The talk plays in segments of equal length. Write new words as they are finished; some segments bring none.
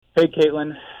Hey,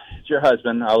 Kaitlin, it's your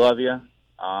husband. I love you.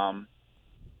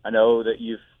 I know that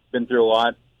you've been through a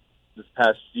lot this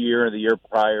past year and the year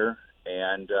prior,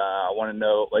 and I want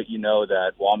to let you know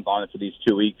that while I'm gone for these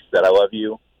 2 weeks, that I love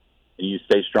you, and you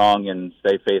stay strong and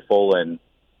stay faithful, and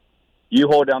you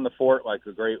hold down the fort like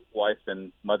a great wife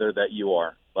and mother that you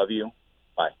are. Love you.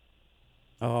 Bye.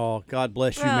 Oh, God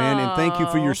bless you, man, and thank you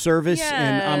for your Oh, service.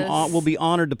 And we'll yes. be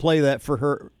honored to play that for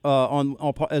her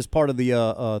as part of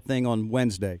the thing on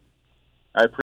Wednesday. I